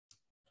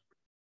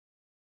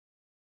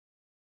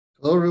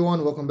Hello,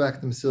 everyone. Welcome back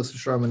to Mesilas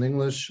Yesharim in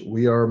English.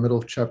 We are middle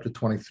of chapter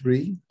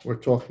 23. We're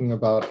talking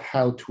about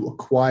how to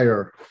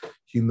acquire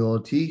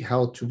humility,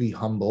 how to be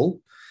humble.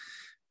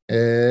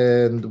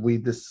 And we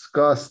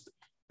discussed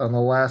on the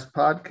last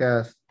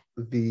podcast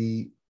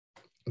the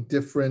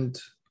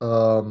different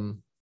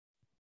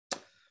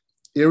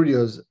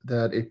areas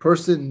that a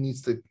person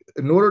needs to,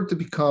 in order to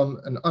become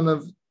an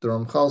Anav, the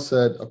Ramchal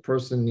said, a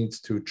person needs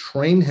to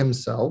train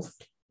himself,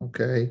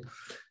 okay,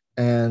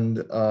 and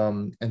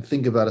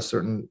think about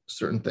certain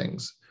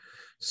things.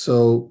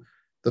 So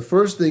the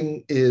first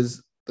thing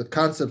is the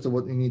concept of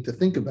what you need to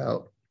think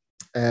about,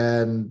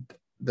 and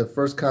the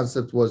first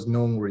concept was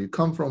knowing where you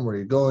come from, where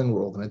you're going.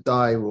 We're all going to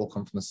die. We all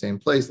come from the same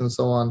place, and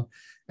so on.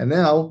 And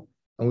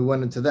we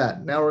went into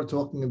that. Now we're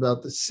talking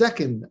about the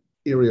second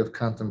area of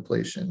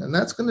contemplation, and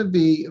that's going to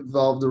be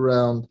involved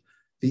around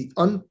the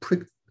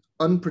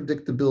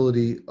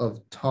unpredictability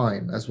of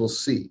time, as we'll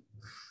see.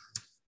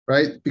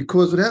 Right?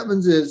 Because what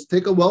happens is,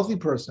 take a wealthy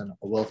person.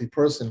 A wealthy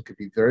person could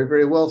be very,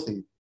 very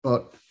wealthy,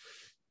 but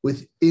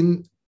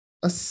within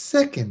a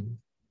second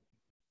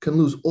can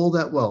lose all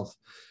that wealth.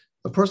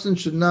 A person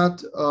should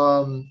not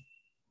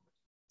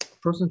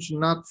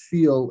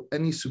feel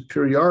any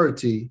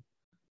superiority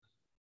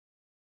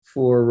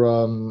for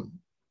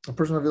a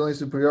person not feel any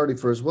superiority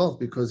for his wealth,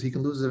 because he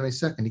can lose it any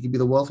second. He can be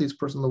the wealthiest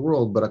person in the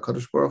world, but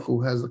HaKadosh Baruch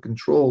Hu has the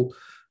control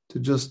to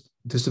just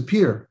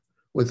disappear.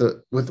 With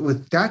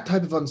that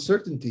type of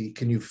uncertainty,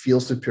 can you feel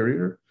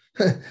superior?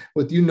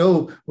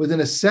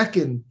 Within a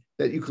second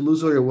that you could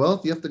lose all your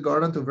wealth, you have to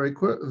guard onto very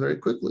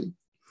quickly,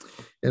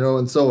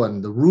 and so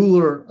on. The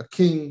ruler, a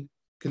king,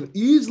 can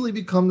easily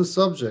become the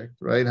subject,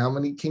 right? How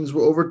many kings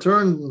were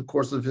overturned in the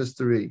course of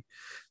history?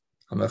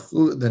 The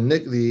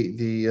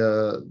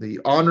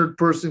honored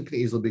person can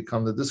easily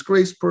become the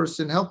disgraced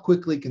person. How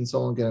quickly can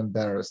someone get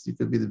embarrassed? You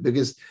could be the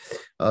biggest,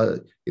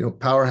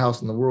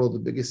 powerhouse in the world, the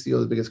biggest CEO,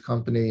 the biggest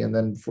company, and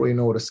then before you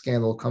know it, a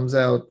scandal comes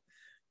out.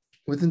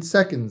 Within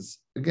seconds,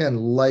 again,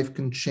 life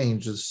can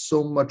change. There's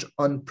so much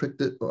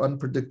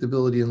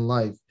unpredictability in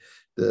life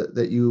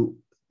that you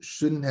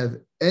shouldn't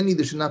have any.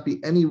 There should not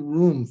be any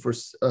room for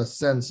a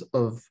sense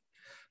of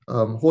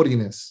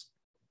haughtiness.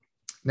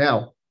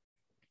 Now,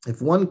 if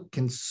one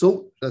can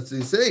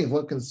if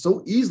one can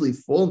so easily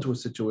fall into a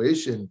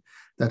situation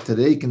that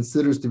today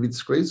considers to be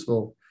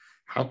disgraceful,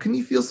 how can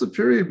he feel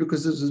superior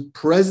because of his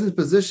present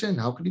position?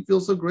 How can he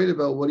feel so great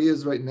about what he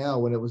is right now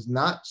when it was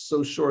not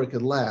so sure it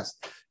could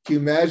last? Can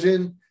you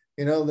imagine,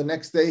 the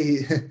next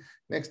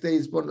day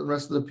he's born to the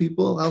rest of the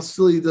people? How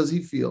silly does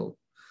he feel?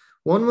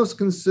 One must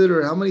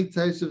consider how many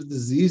types of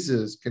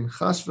diseases can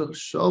chas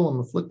v'shalom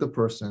afflict a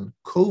person.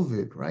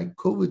 COVID, right?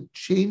 COVID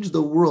changed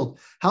the world.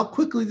 How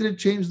quickly did it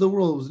change the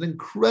world? It was an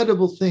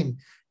incredible thing.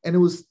 And it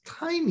was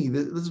tiny.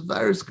 This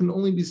virus can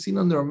only be seen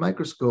under a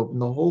microscope,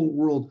 and the whole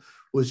world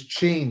was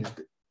changed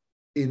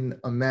in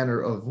a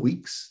matter of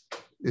weeks,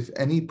 if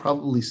any,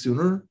 probably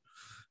sooner.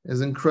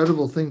 It's an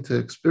incredible thing to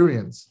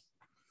experience.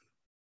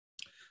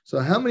 So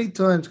how many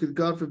times could,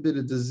 God forbid,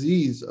 a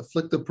disease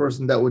afflict a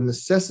person that would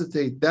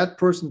necessitate that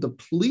person to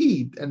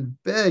plead and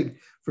beg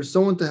for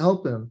someone to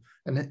help him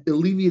and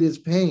alleviate his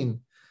pain?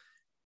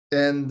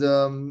 And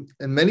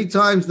many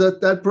times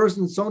that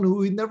person is someone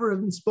who he'd never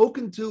even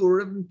spoken to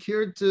or even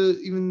cared to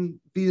even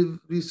be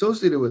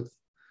associated with.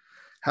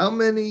 How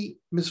many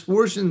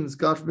misfortunes,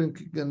 God forbid,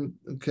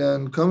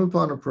 can come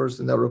upon a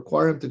person that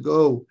require him to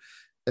go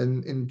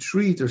and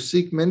entreat or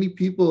seek many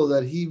people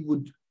that he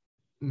would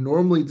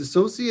normally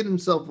dissociate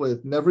himself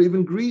with, never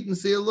even greet and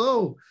say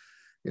hello,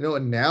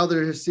 and now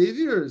they're his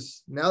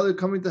saviors. Now they're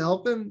coming to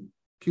help him.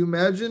 Can you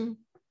imagine?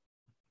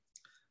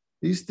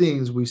 These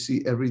things we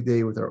see every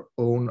day with our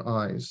own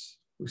eyes.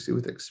 We see it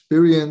with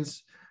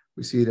experience.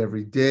 We see it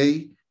every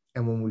day.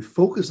 And when we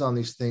focus on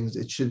these things,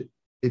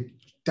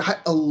 that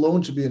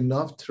alone should be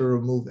enough to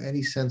remove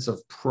any sense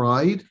of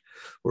pride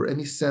or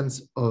any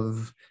sense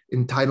of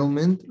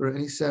entitlement or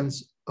any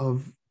sense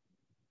of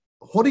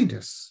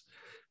haughtiness,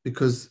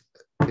 because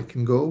it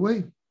can go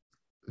away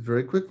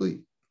very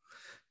quickly.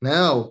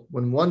 Now,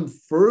 when one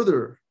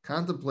further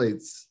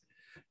contemplates,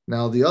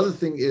 now the other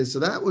thing is,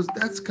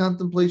 that's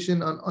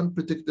contemplation on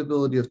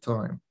unpredictability of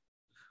time.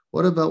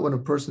 What about when a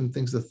person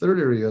thinks, the third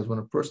area is when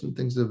a person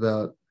thinks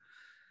about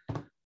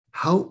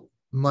how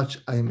much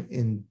I'm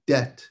in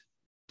debt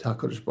to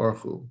HaKadosh Baruch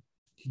Hu.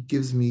 He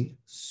gives me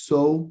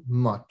so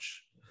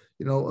much.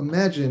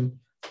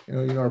 Imagine,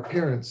 our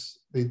parents,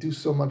 they do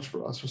so much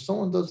for us. Or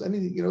someone does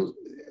anything,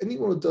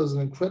 anyone who does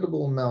an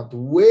incredible amount,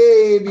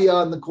 way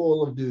beyond the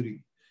call of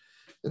duty,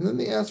 and then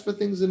they ask for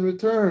things in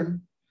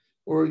return,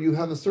 or you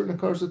have a certain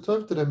akar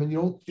talk to them, and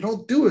you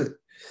don't do it,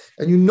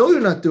 and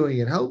you're not doing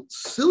it. How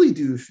silly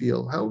do you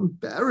feel? How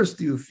embarrassed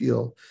do you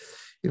feel?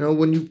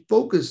 When you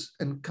focus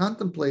and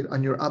contemplate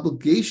on your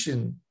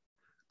obligation,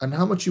 on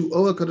how much you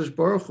owe HaKadosh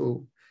Baruch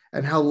Hu,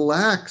 and how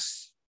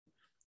lax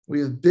we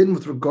have been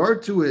with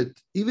regard to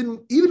it,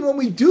 even when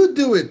we do it,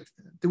 do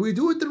we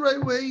do it the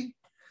right way?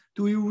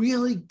 Do we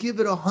really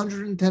give it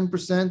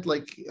 110%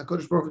 like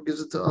HaKadosh Baruch Hu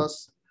gives it to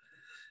us?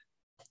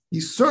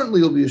 You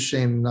certainly will be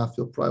ashamed and not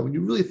feel pride when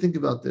you really think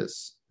about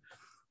this.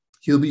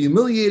 He'll be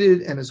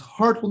humiliated and his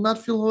heart will not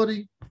feel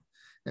haughty.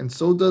 And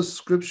so does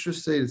scripture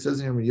say, it says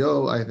in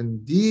Yirmiyahu, I have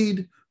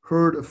indeed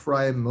heard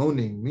Ephraim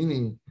moaning,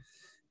 meaning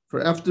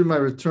for after my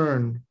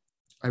return,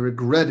 I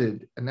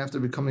regretted, and after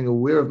becoming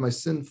aware of my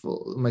sins,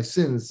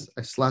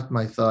 I slapped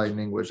my thigh in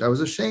anguish. I was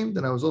ashamed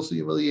and I was also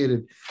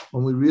humiliated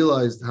when we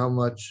realized how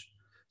much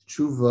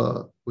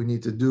tshuva we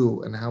need to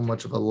do and how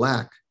much of a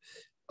lack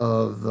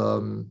of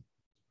the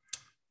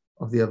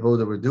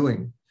avodah we're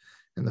doing.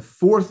 And the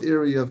fourth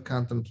area of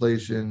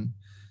contemplation,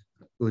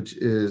 which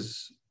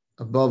is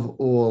above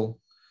all,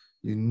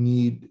 you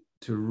need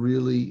to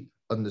really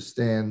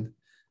understand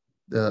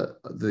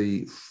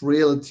the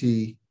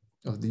frailty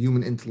of the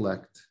human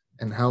intellect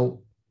and how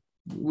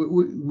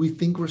we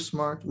think we're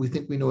smart, we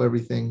think we know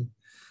everything,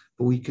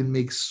 but we can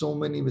make so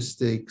many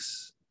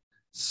mistakes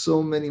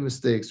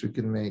we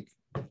can make,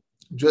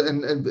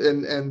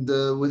 and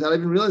without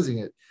even realizing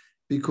it,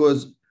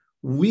 because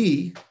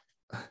we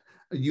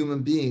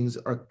human beings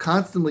are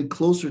constantly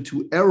closer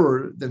to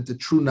error than to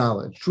true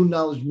knowledge. True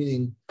knowledge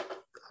meaning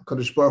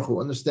Kadosh Baruch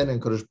Hu, understanding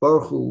Kadosh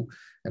Baruch Hu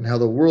and how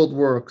the world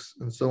works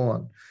and so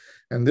on.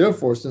 And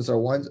therefore, since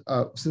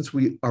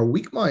we are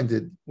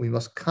weak-minded, we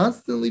must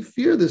constantly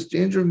fear this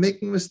danger of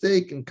making a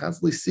mistake and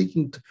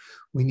constantly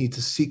we need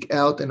to seek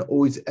out and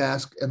always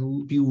ask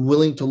and be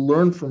willing to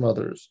learn from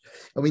others.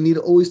 And we need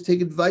to always take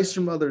advice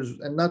from others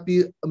and not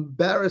be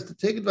embarrassed to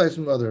take advice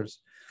from others.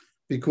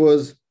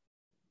 Because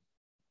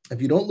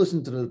if you don't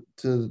listen to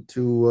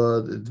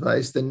the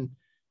advice, then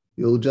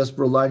you'll just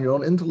rely on your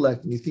own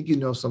intellect and you think you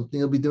know something,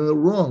 you'll be doing it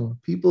wrong.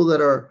 People that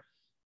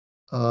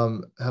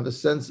have a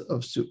sense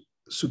of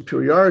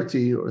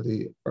superiority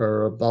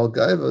or Baal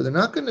Gaiva, they're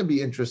not going to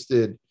be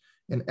interested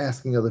in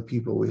asking other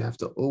people. We have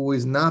to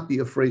always not be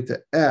afraid to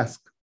ask,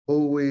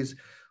 always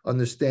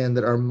understand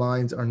that our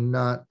minds are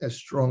not as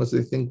strong as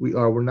they think we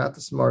are. We're not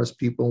the smartest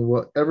people.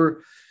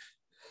 Whatever,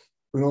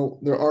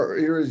 there are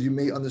areas you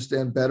may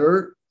understand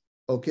better,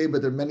 okay,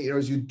 but there are many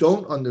areas you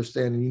don't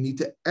understand and you need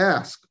to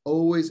ask.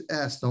 Always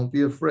ask, don't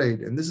be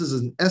afraid. And this is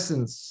an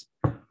essence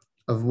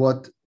of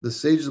what the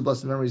sages of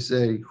blessed memory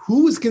say.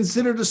 Who is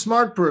considered a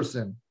smart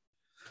person?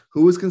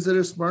 Who is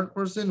considered a smart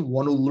person?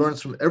 One who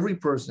learns from every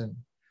person.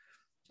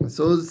 And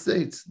so it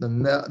states,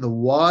 the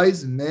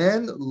wise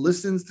man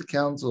listens to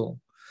counsel,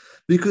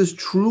 because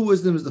true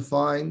wisdom is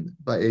defined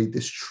by a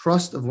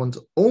distrust of one's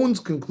own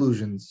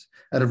conclusions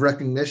out of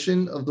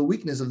recognition of the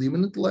weakness of the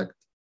human intellect.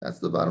 That's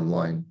the bottom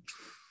line.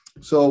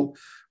 So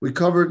we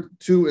covered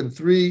 2 and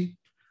 3,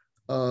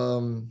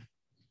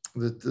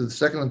 the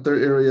second and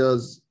third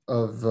areas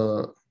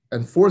of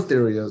and fourth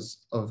areas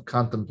of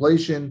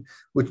contemplation,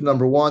 which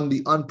number 1,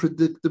 the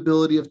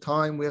unpredictability of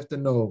time. We have to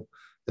know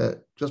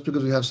that just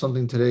because we have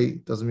something today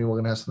doesn't mean we're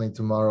going to have something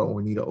tomorrow. And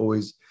we need to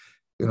always,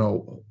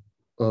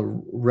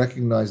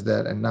 recognize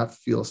that and not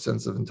feel a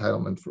sense of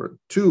entitlement for it.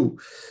 2,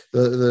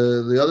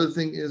 the other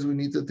thing is we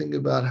need to think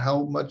about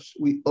how much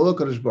we owe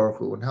Kadosh Baruch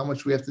Hu and how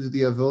much we have to do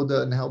the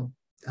avoda and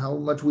how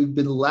much we've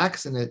been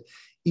lax in it.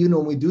 Even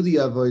when we do the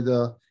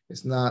avoda,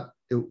 it's not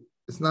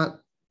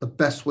the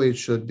best way it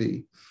should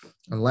be.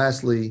 And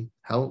lastly,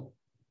 how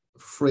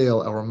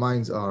frail our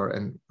minds are,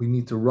 and we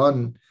need to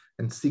run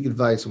and seek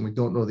advice when we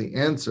don't know the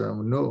answer. And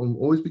we'll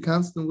always be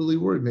constantly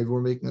worried. Maybe we're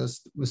making a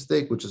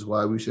mistake, which is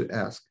why we should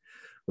ask.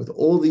 With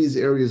all these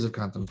areas of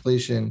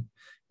contemplation,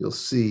 you'll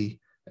see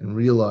and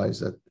realize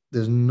that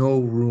there's no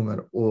room at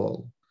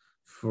all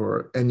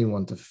for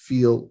anyone to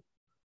feel,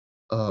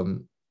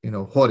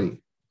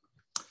 haughty.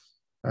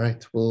 All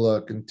right,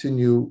 we'll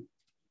continue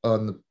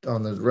on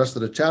the rest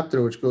of the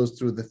chapter, which goes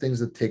through the things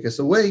that take us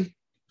away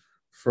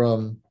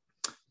from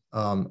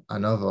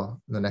Anava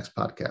in the next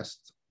podcast.